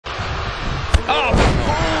Oh,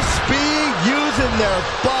 full speed, using their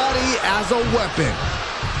body as a weapon.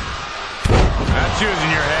 That's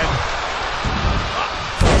using your head.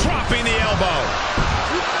 Dropping the elbow.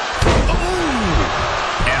 Ooh.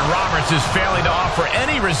 And Roberts is failing to offer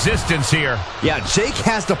any resistance here. Yeah, Jake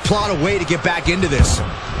has to plot a way to get back into this.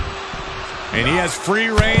 And he has free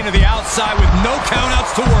reign to the outside with no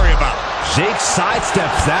countouts to worry about. Jake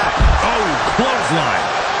sidesteps that. Oh, clothesline.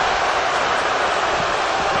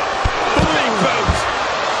 Big boot.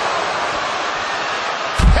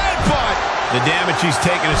 Headbutt. The damage he's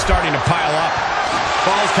taken is starting to pile up.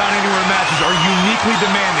 Falls Count Anywhere matches are uniquely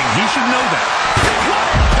demanding. He should know that.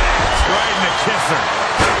 Right in the kisser.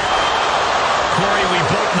 Corey, we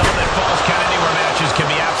both know that Falls Count Anywhere matches can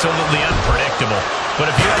be absolutely unpredictable. But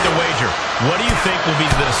if you had to wager, what do you think will be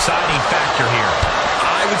the deciding factor here?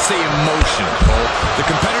 I would say emotion, Cole. The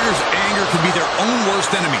competitor's anger could be their own worst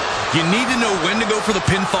enemy. You need to know when to go for the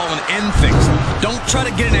pinfall and end things. Don't try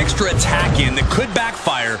to get an extra attack in that could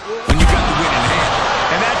backfire when you got the win in hand.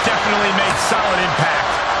 And that definitely made solid impact.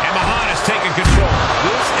 And Mahaan has taken control.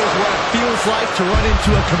 This is what it feels like to run into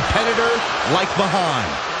a competitor like Mahaan.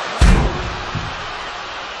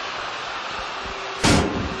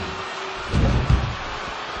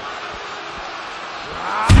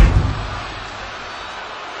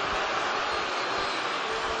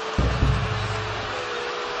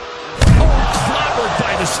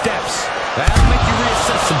 The steps. That'll make you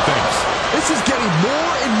reassess some things. This is getting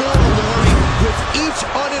more and more alarming with each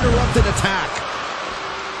uninterrupted attack.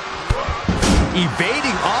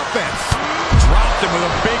 Evading offense. Dropped him with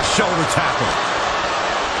a big shoulder tackle.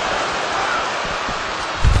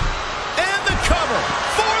 And the cover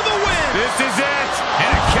for the win. This is it.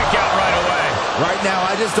 And a kick out right away. Right now,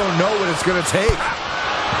 I just don't know what it's going to take.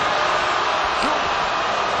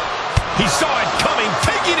 He saw it coming,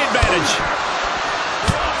 taking advantage.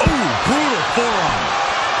 Ooh, brutal forearm.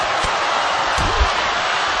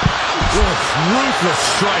 Ruthless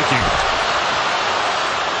striking.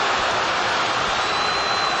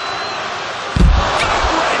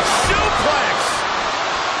 Gut-wrench suplex.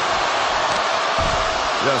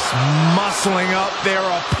 Just muscling up their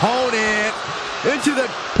opponent into the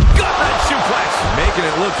gut-wrench suplex. Making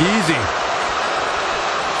it look easy.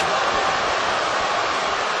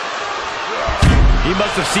 He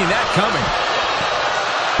must have seen that coming.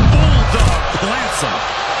 Plants him.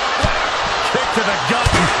 Kick to the gut.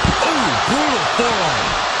 Ooh, brutal forearm.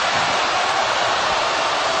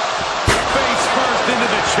 Face first into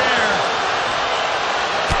the chair.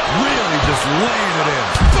 Really just laying it in.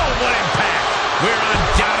 Boom, what impact. We're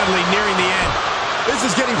undoubtedly nearing the end. This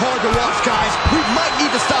is getting hard to watch, guys. We might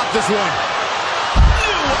need to stop this one.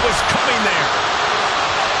 Knew what was coming there.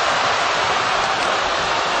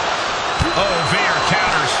 Oh, VEER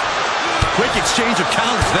counters. Quick exchange of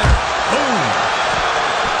counters there. Boom.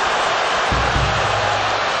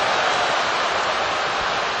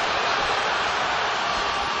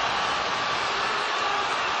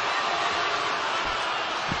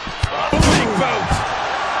 Big boot.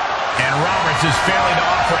 And Roberts is failing to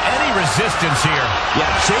offer any resistance here.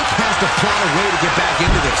 Yeah, Jake has to plot a way to get back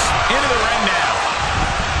into this. Into the ring now.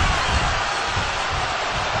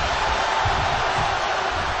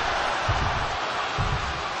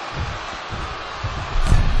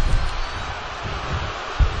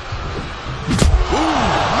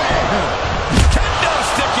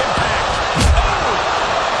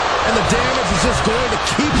 Going to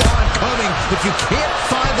keep on coming if you can't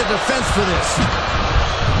find the defense for this.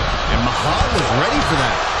 And Mahaan was ready for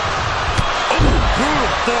that. Oh, brutal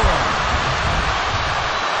forearm.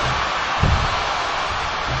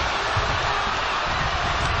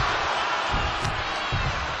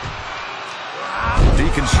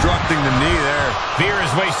 Deconstructing the knee there. VEER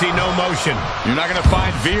is wasting no motion. You're not going to find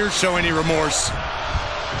VEER show any remorse.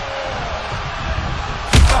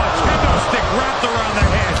 Kendo stick wrapped around the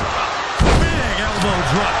head. Elbow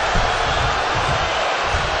drop.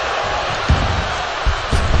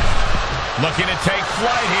 Looking to take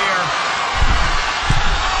flight here.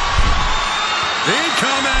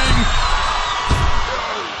 Incoming.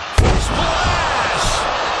 Splash.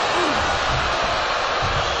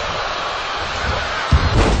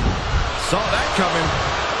 Saw that coming.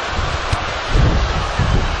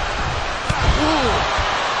 Ooh.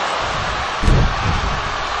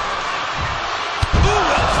 Ooh,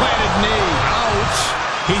 well-planted knee.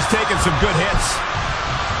 He's taking some good hits.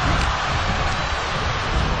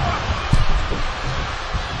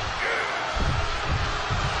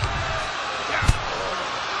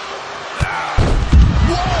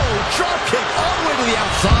 Whoa! Drop kick all the way to the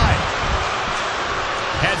outside.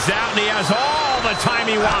 Heads out, and he has all the time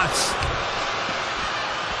he wants.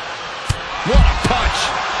 What a touch.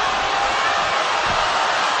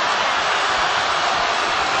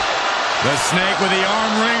 The Snake with the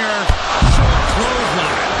arm wringer. Short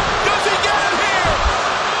clothesline. Does he get him here?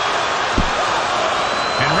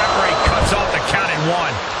 And referee cuts off the count in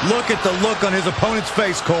 1. Look at the look on his opponent's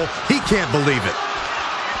face, Cole. He can't believe it.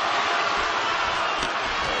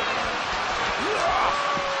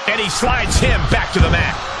 And he slides him back to the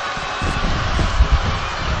mat.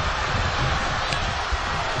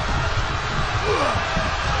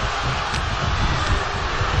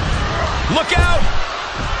 Look out!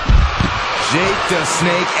 Jake the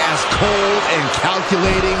Snake as cold and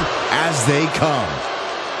calculating as they come.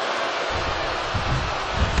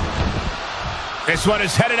 This one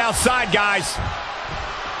is headed outside, guys.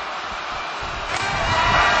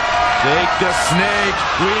 Jake the Snake.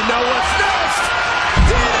 We know what's next.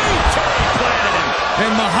 DDT planted him.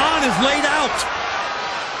 And Mahaan is laid out.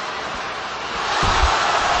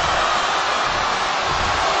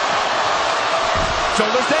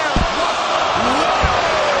 Shoulders down. Whoa!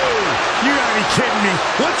 You gotta be kidding me.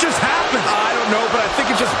 What just happened? I don't know, but I think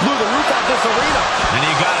it just blew the roof off this arena. And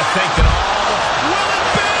you gotta think that all the... Will it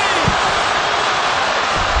be?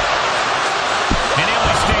 And he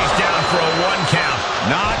only stays down for a 1 count.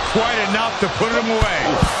 Not quite enough to put him away.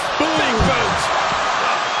 Big boot.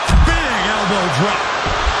 Big elbow drop.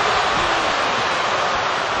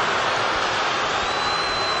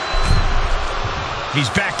 He's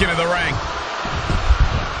back into the ring.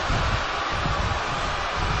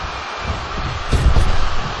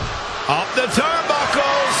 Up the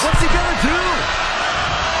turnbuckles. What's he gonna do?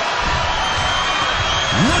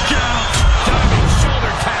 Look out. Diving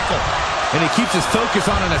shoulder tackle. And he keeps his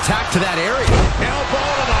focus on an attack to that area. Elbow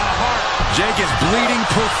to the heart. Jake is bleeding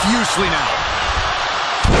profusely now.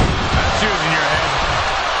 That's using your head.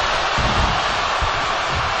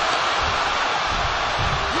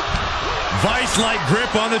 Vice-like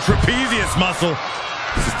grip on the trapezius muscle.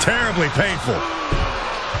 This is terribly painful.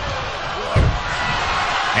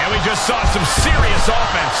 And we just saw some serious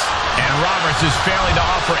offense. And Roberts is failing to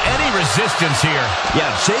offer any resistance here. Yeah,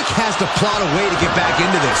 Jake has to plot a way to get back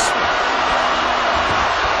into this.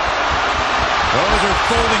 Those are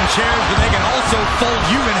folding chairs, but they can also fold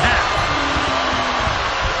you in half.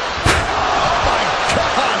 Oh, my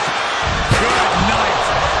God. Good night.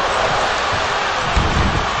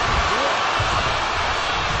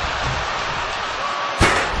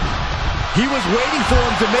 He was waiting for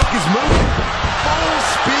him to make his move. Full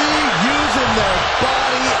speed, using their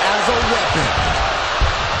body as a weapon.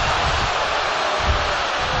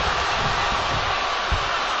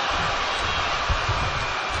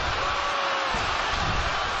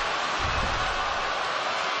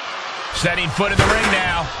 Setting foot in the ring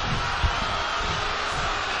now.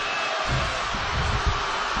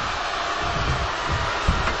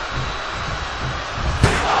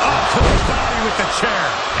 Up to the body with the chair.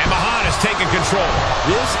 And Mahaan is taking control.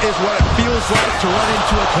 This is what it feels like to run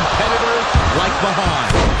into a competitor like Mahaan.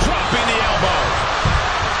 Dropping the elbow.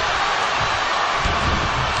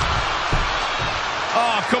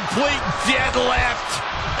 Oh, complete deadlift.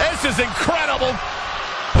 This is incredible.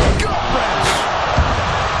 Gut wrench.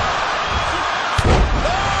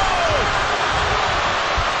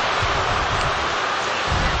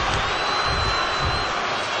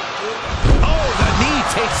 Oh, the knee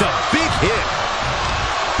takes a big hit.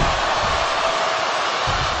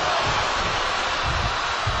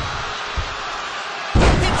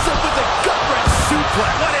 Hits him with a gut wrench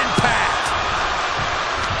suplex. What impact.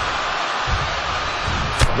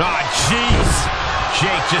 Ah, jeez.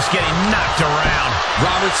 Jake just getting knocked around.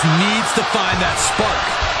 Roberts needs to find that spark.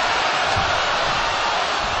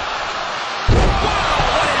 Wow,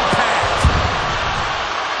 what impact.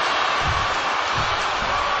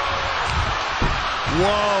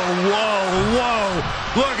 Whoa, whoa, whoa.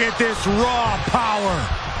 Look at this raw power.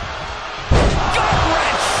 Gut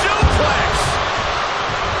wrench suplex.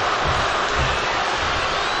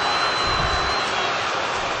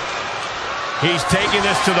 He's taking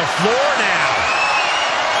this to the floor now.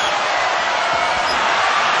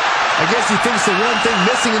 I guess he thinks the one thing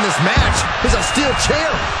missing in this match is a steel chair.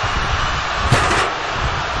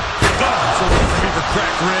 Oh, so recipe for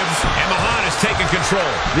cracked ribs. And Mahaan is taking control.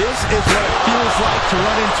 This is what it feels like to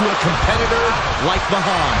run into a competitor like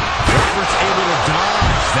Mahaan. Roberts able to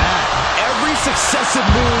dodge that. Every successive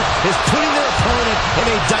move is putting their opponent in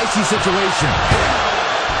a dicey situation.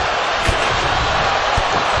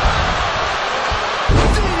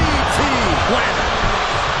 DDT! Planted.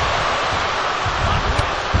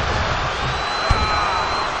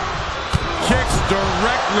 Kicks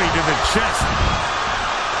directly to the chest.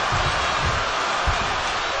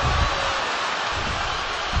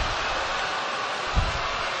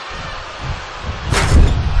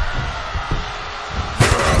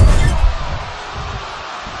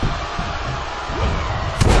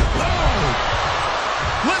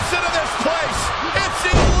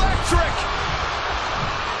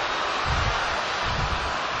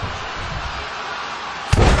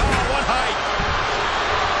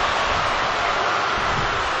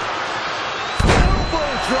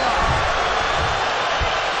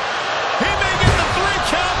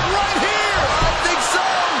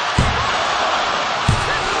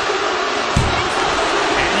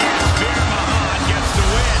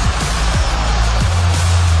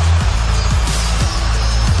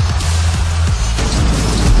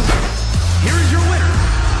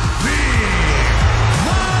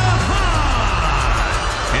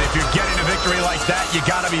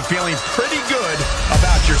 got to be feeling pretty good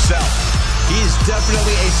about yourself. He is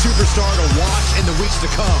definitely a superstar to watch in the weeks to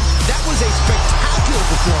come. That was a spectacular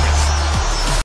performance.